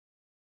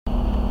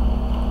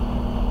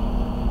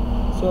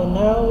So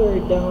now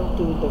we're down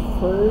to the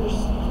first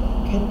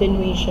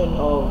continuation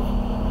of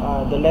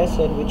the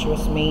lesson which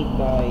was made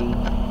by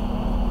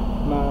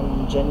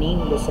Ma'am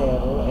Janine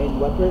Lucero, and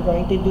what we're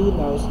going to do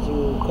now is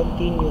to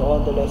continue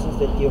all the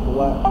lessons that you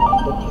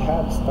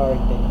have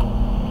started.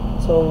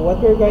 So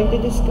what we're going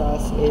to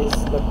discuss is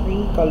the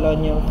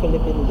pre-colonial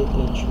Philippine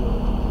literature.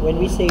 When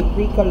we say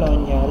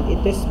pre-colonial,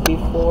 it is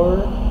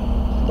before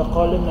the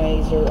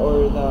colonizer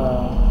or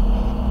the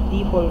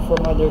people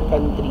from other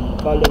country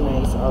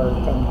colonize our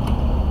country.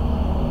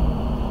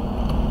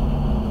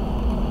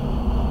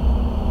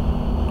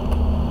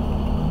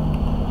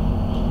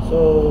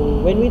 So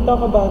when we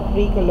talk about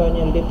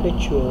pre-colonial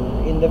literature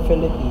in the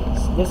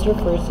Philippines, this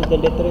refers to the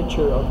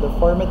literature of the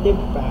formative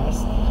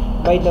past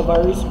by the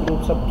various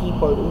groups of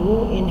people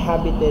who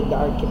inhabited the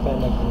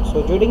archipelago.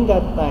 So during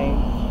that time,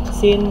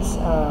 since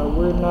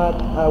we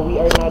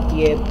are not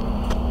yet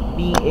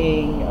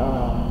being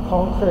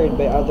conquered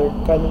by other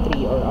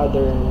country or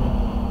other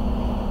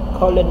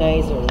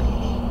colonizer,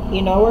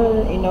 in our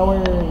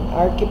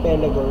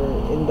archipelago,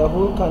 in the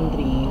whole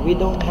country, we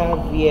don't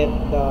have yet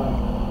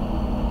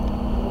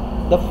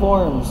the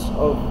forms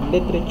of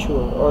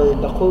literature or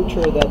the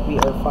culture that we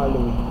are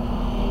following.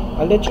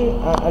 A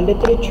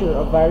literature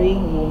of varying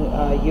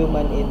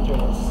human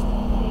interests.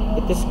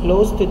 It is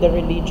close to the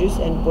religious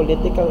and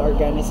political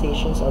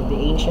organizations of the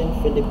ancient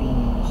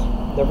Filipinos.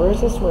 The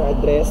verses were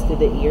addressed to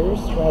the ears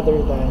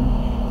rather than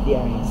the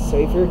eyes. So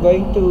if you're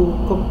going to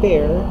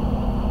compare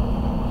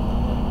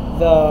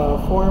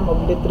the form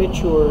of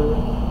literature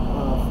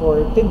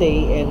for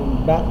today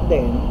and back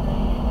then,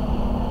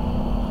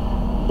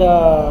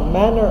 the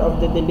manner of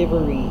the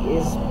delivery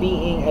is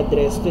being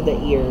addressed to the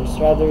ears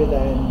rather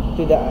than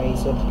to the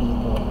eyes of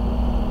people.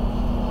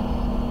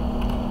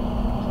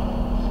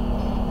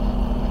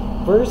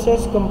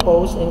 Verses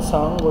composed and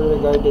sung were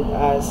regarded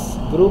as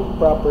group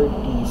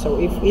property. So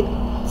if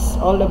it's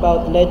all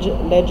about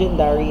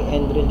legendary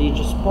and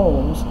religious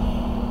poems,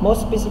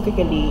 most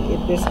specifically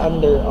it is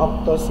under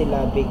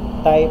octosyllabic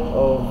type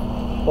of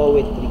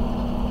poetry.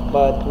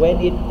 But when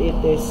it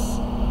is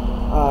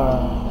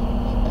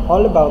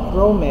all about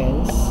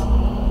romance,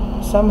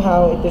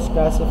 somehow it is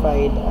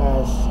classified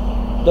as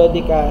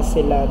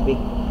dodecasyllabic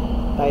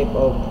type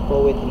of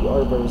poetry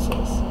or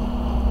verses.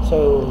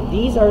 So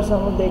these are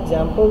some of the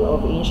example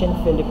of ancient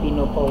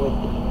Filipino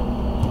poetry.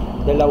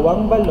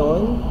 Dalawang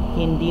balon,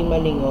 hindi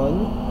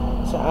malingon,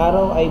 sa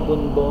araw ay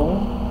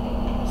bunbong,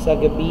 sa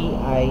gabi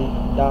ay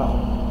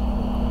dahon.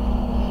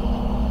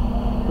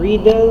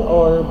 Riddle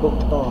or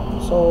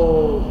bugtong.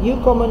 So you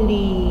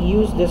commonly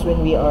use this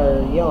when we are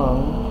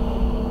young,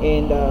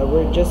 and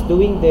we're just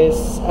doing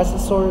this as a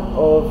sort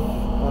of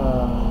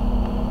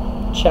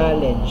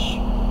challenge.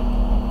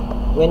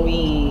 When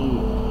we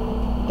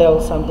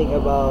tell something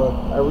about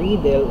a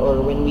riddle,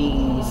 or when we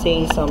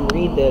say some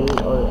riddle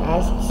or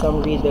ask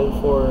some riddle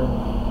for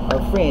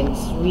our friends,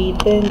 we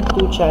tend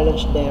to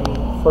challenge them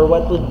for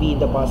what would be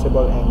the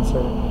possible answer.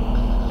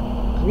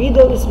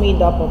 Riddle is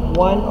made up of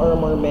one or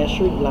more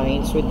measured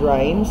lines with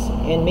rhymes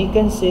and may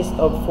consist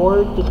of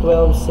 4 to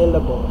 12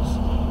 syllables.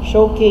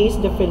 Showcase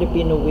the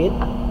Filipino wit,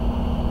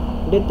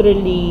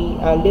 literary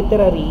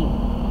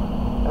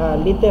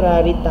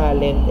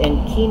talent,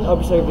 and keen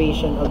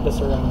observation of the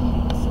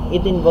surroundings.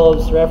 It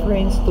involves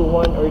reference to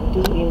one or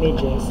two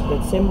images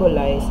that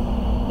symbolize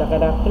the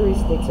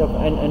characteristics of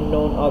an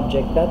unknown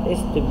object that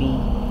is to be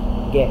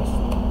guessed.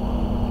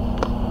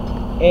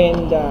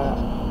 And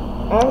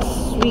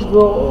as we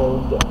grow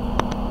old,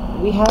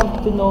 we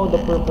have to know the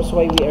purpose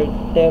why we are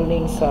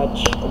telling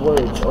such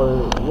words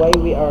or why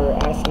we are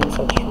asking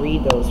such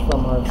riddles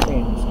from our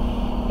friends.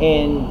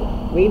 And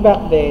way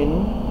back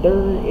then,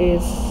 there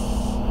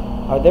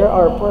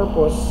are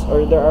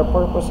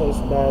purposes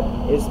that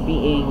is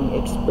being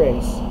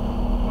expressed.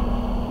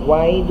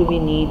 Why do we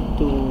need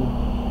to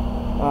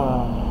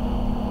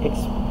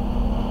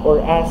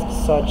ask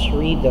such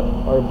riddle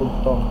or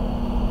bugtong?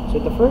 So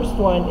the first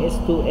one is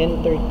to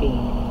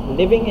entertain.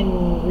 Living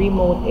in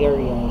remote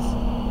areas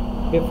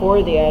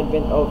before the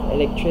advent of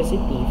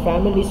electricity,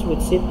 families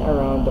would sit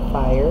around the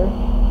fire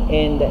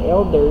and the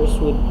elders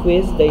would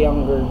quiz the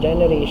younger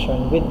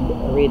generation with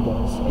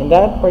riddles. In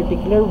that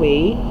particular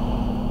way,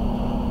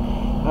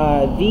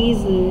 these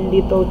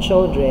little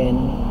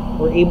children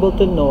were able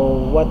to know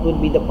what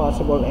would be the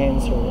possible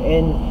answer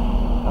and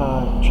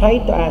try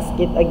to ask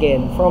it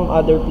again from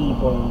other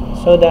people,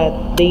 so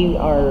that they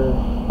are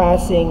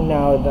passing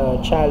now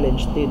the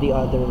challenge to the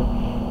other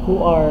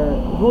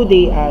who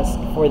they ask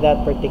for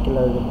that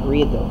particular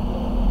riddle.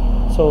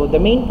 So the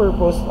main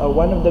purpose,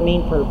 one of the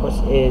main purpose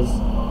is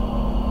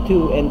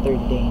to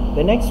entertain.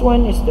 The next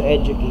one is to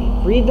educate.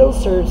 Riddle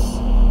serves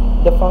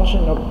the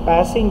function of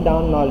passing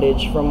down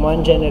knowledge from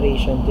one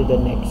generation to the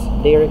next.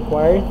 They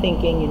require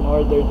thinking in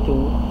order to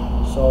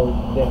solve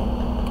them.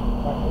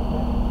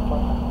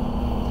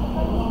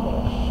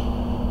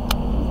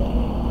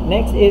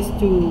 Next is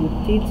to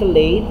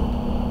titillate.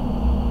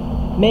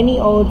 Many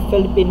old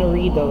Filipino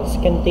riddles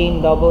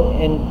contain double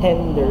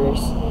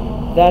entendres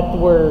that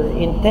were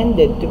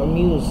intended to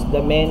amuse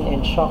the men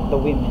and shock the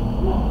women.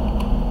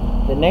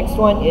 The next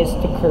one is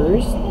to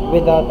curse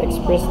without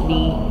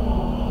expressly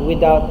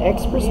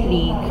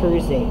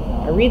cursing.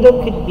 A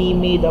riddle could be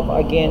made up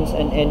against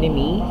an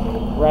enemy,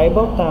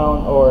 rival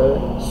town, or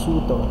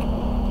suitor.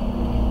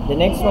 The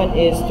next one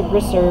is to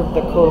preserve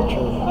the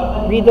culture.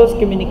 Riddles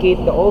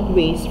communicate the old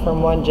ways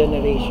from one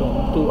generation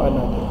to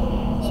another.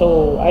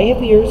 So I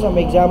have here some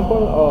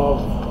examples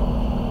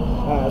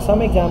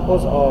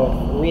of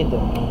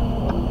riddle.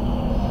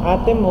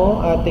 Ate mo,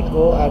 ate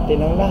ko, ate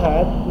ng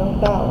lahat ng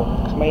tao.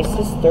 My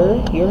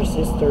sister, your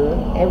sister,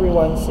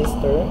 everyone's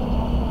sister.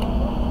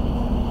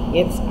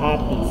 It's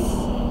atis,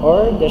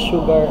 or the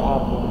sugar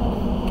apple.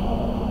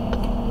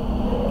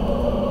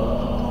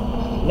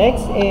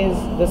 Next is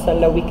the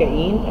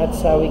salawikain at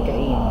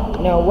sawikain.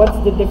 Now, what's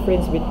the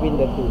difference between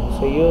the two?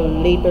 So you'll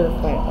later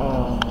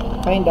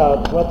find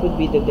out what would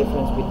be the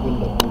difference between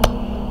the two.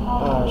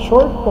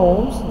 Short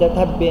poems that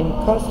have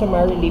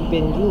customarily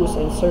been used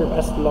and serve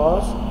as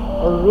laws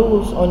or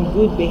rules on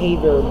good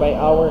behavior by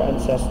our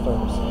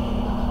ancestors.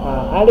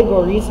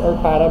 Allegories or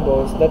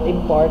parables that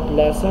impart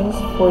lessons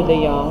for the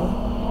young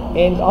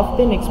and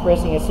often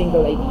expressing a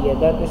single idea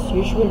that is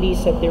usually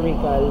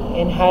satirical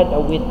and had a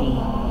witty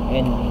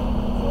ending.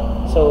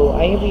 So,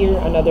 I have here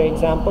another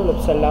example of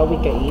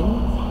salawikain.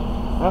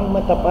 Ang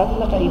matapat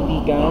na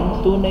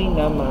kaibigan, tunay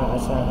na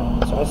maaasahan.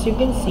 So, as you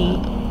can see,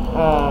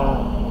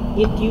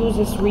 it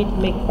uses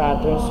rhythmic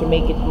patterns to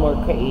make it more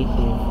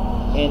creative.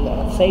 And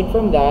aside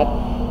from that,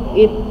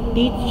 it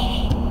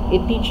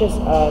teaches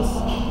us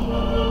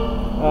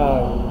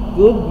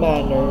good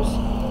manners,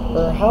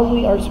 or how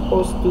we are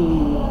supposed to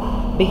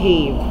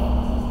behave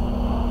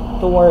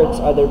towards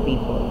other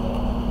people.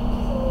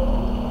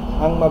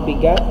 Ang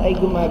mabigat ay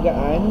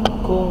gumagaan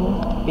kung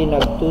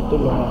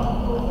pinagtutulungan.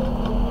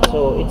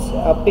 So it's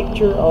a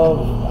picture of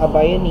a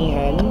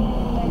bayanihan,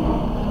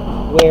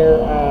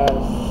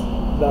 whereas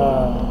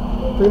the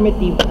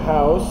primitive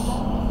house,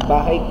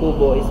 bahay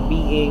kubo, is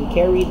being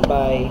carried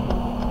by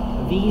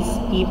these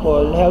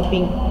people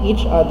helping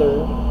each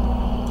other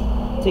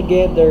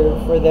together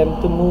for them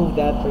to move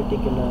that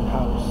particular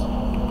house.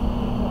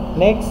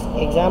 Next,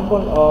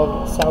 example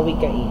of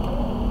sawikain.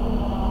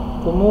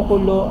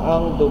 Kumukulo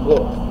ang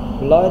dugo.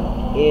 Blood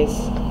is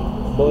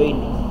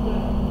boiling.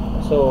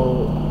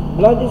 So,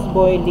 blood is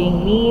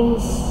boiling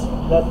means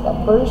that a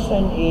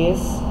person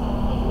is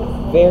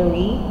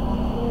very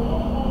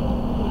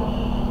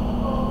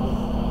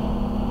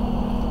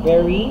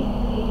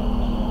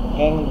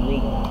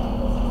angry.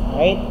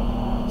 Right?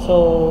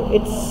 So,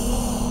 it's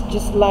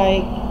just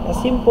like a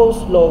simple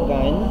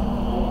slogan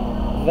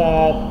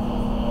that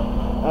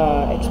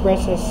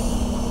expresses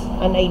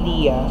an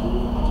idea,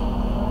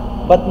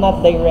 but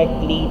not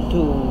directly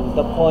to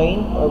the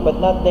point, or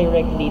but not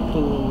directly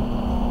to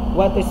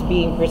what is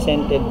being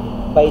presented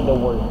by the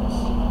words.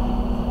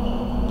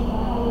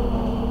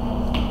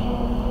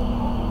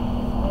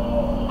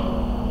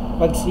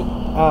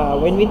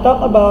 When we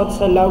talk about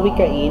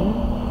salawikain,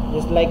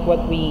 just like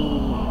what we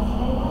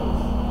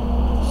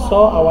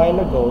saw a while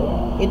ago,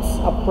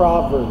 it's a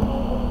proverb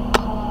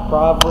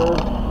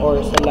or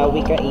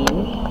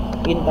salawikain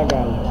in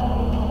Tagalog.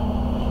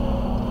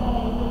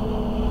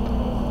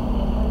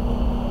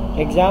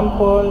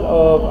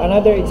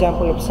 Another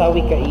example of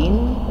sawikain,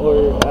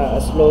 or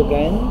a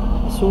slogan: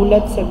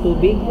 sulat sa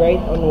tubig,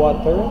 write on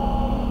water.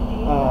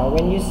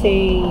 When you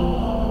say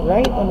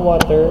write on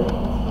water,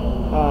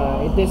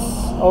 it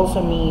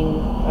also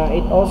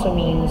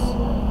means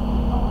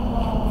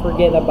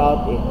forget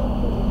about it,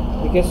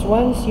 because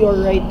once you're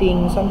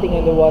writing something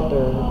on the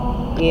water,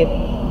 it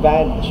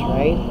vanishes,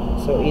 right?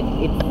 So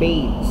it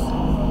fades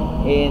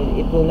and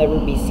it will never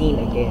be seen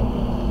again,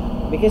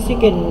 because you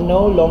can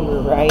no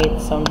longer write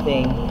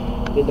something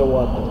to the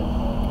water,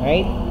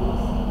 right?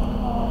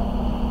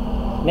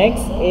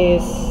 Next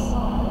is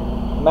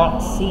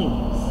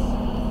maxims.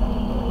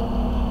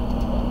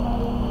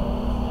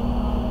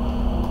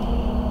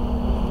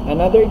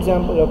 Another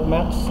example of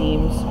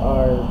maxims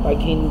are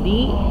pag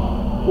hindi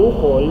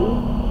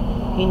ukol,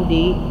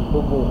 hindi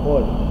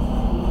bubukol.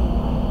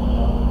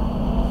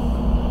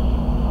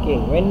 Okay,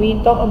 when we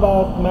talk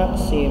about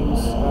maxims,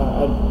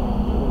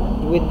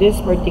 with this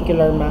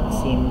particular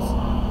maxims,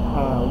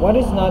 what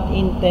is not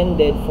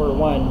intended for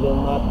one will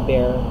not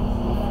bear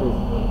fruit.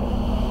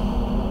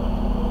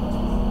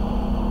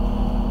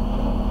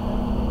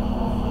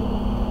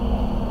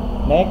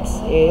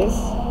 Next is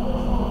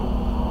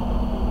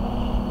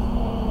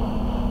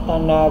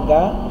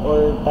tanaga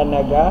or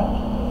tanaga,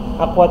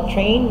 a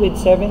quatrain with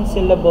 7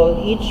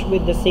 syllables, each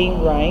with the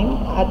same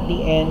rhyme at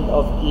the end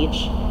of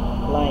each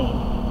line.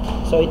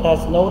 So it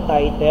has no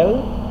title.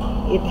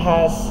 It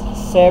has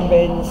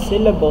 7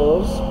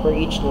 syllables for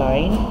each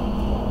line,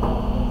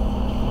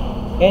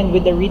 and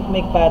with the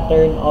rhythmic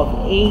pattern of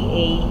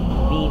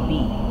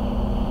AABB.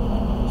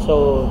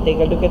 So take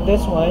a look at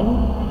this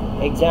one.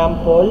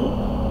 Example: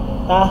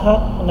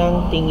 tahak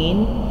ng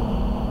tingin,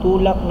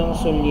 tulak ng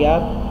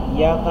sulyap,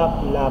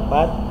 yakap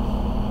lapat,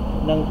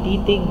 ng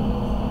titig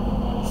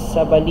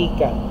sa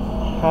balikat,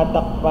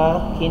 hatak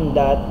pa,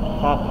 kindat,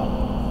 hakap.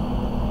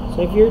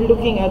 So if you're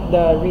looking at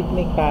the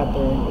rhythmic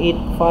pattern, it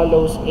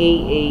follows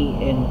AA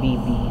and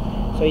BB.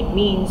 So it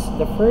means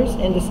the first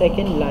and the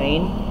second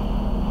line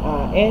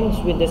ends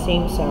with the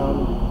same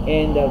sound,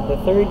 and the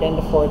third and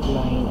the fourth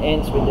line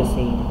ends with the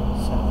same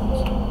sounds.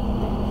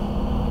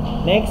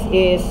 Next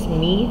is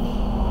myth,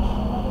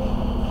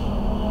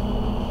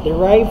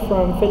 derived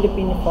from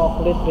Philippine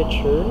folk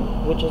literature,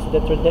 which is the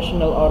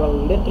traditional oral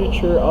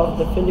literature of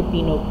the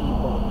Filipino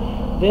people.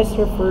 This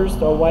refers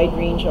to a wide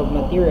range of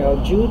material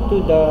due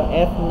to the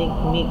ethnic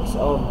mix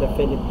of the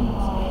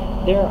Philippines.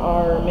 There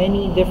are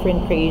many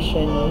different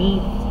creation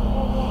myths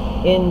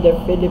in the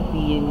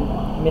Philippine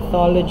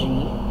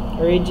mythology,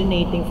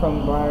 originating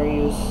from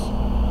various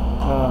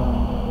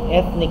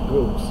ethnic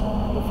groups.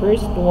 The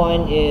first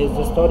one is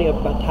the story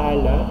of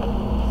Bathala.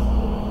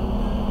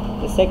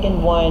 The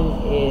second one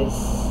is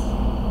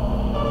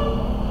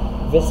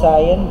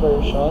Visayan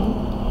version.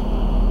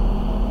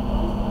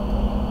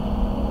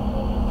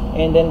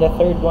 And then the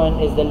third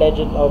one is the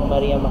legend of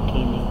Maria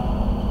Makiling.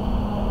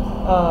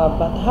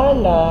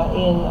 Bathala,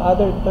 in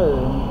other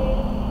term,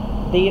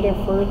 they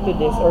refer to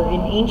this, or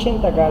in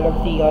ancient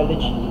Tagalog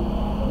theology,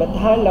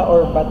 Bathala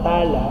or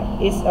Batala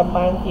is a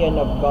pantheon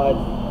of God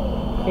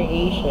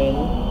creation,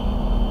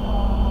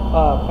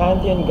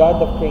 pantheon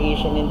god of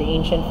creation in the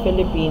ancient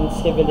Philippine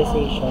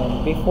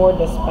civilization before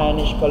the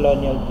Spanish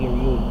colonial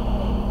period.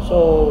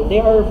 So they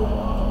are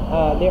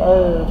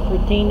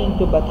pertaining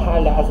to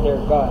Bathala as their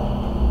god.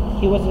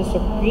 He was the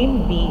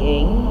supreme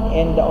being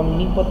and the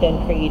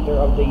omnipotent creator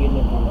of the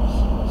universe.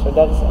 So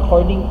that's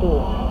according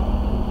to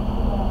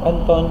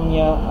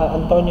Antonio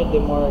de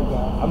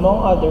Morga.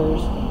 Among others,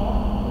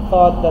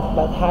 thought that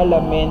Bathala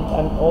meant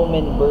an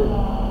omen bird.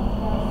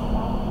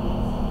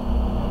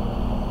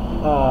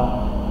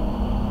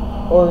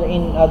 Or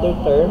in other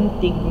term,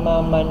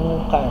 Tigma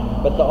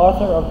Manukan. But the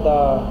author of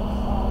the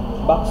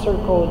Boxer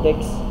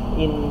Codex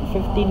in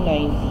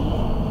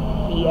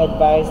 1590, he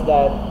advised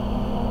that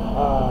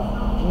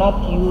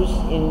not used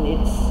in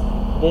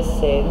this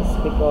sense,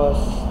 because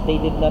they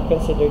did not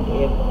consider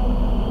it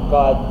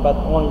God but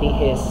only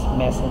his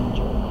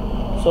messenger.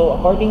 So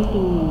according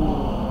to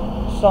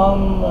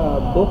some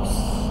books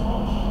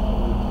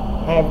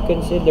I have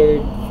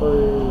considered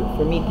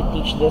for me to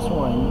teach this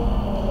one,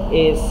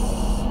 is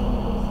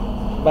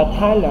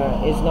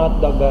Bathala is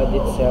not the god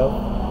itself.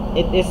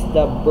 It is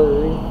the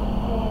bird,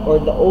 or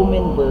the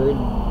omen bird,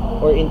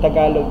 or in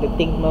Tagalog the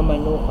Tigma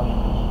Manukan,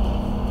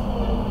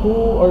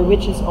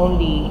 which is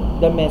only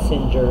the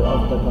messenger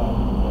of the god.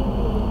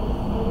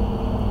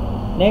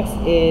 Next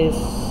is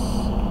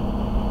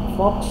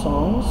folk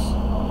songs.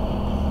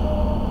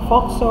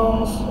 Folk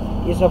songs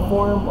is a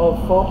form of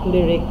folk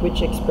lyric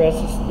which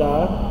expresses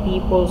the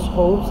people's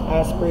hopes,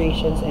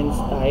 aspirations, and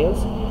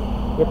styles.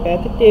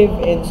 Repetitive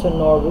and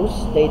sonorous,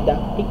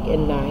 didactic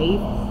and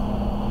naive,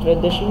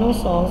 traditional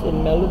songs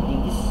and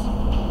melodies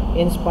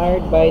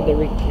inspired by the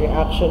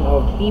reaction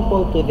of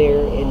people to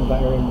their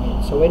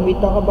environment. So when we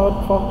talk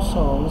about folk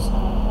songs,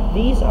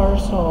 these are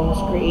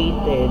songs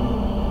created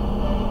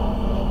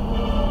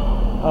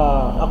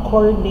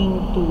according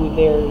to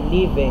their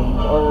living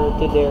or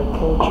to their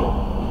culture.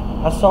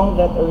 A song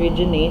that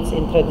originates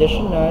in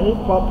traditional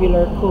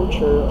popular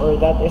culture, or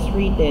that is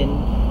written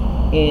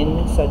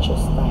in such a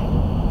style.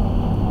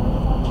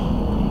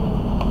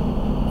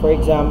 For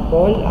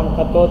example, ang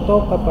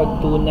katoto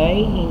kapag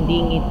tunay,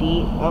 hindi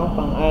ngiti ang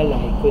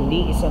pangalay,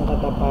 kundi isang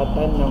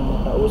katapatan ng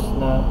mataos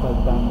na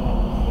pagdamay.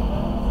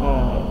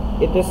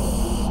 It is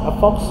a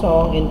folk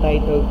song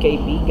entitled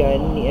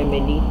Kaibigan ni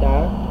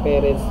Emelita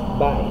Perez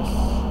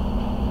Baez.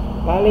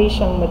 Palay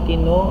siyang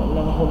matino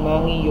nang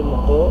humangi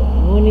yumuko,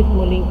 ngunit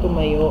muling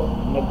tumayo,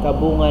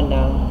 nagkabunga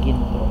ng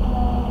ginto.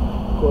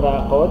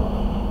 Kurakot,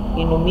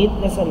 inumit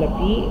na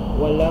salapi,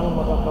 walang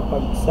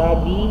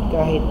makakapagsabi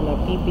kahit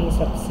napiping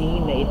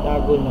saksi na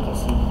itago na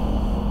kasi.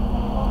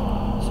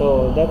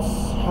 So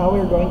that's how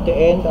we're going to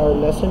end our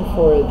lesson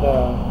for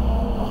the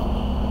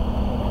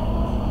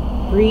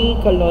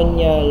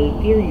pre-colonial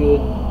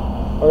period,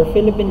 or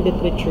Philippine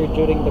literature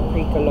during the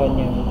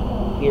pre-colonial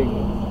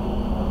period.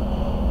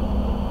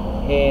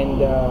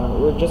 And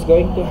we're just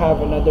going to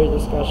have another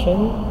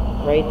discussion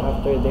right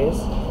after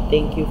this.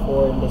 Thank you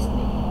for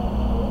listening.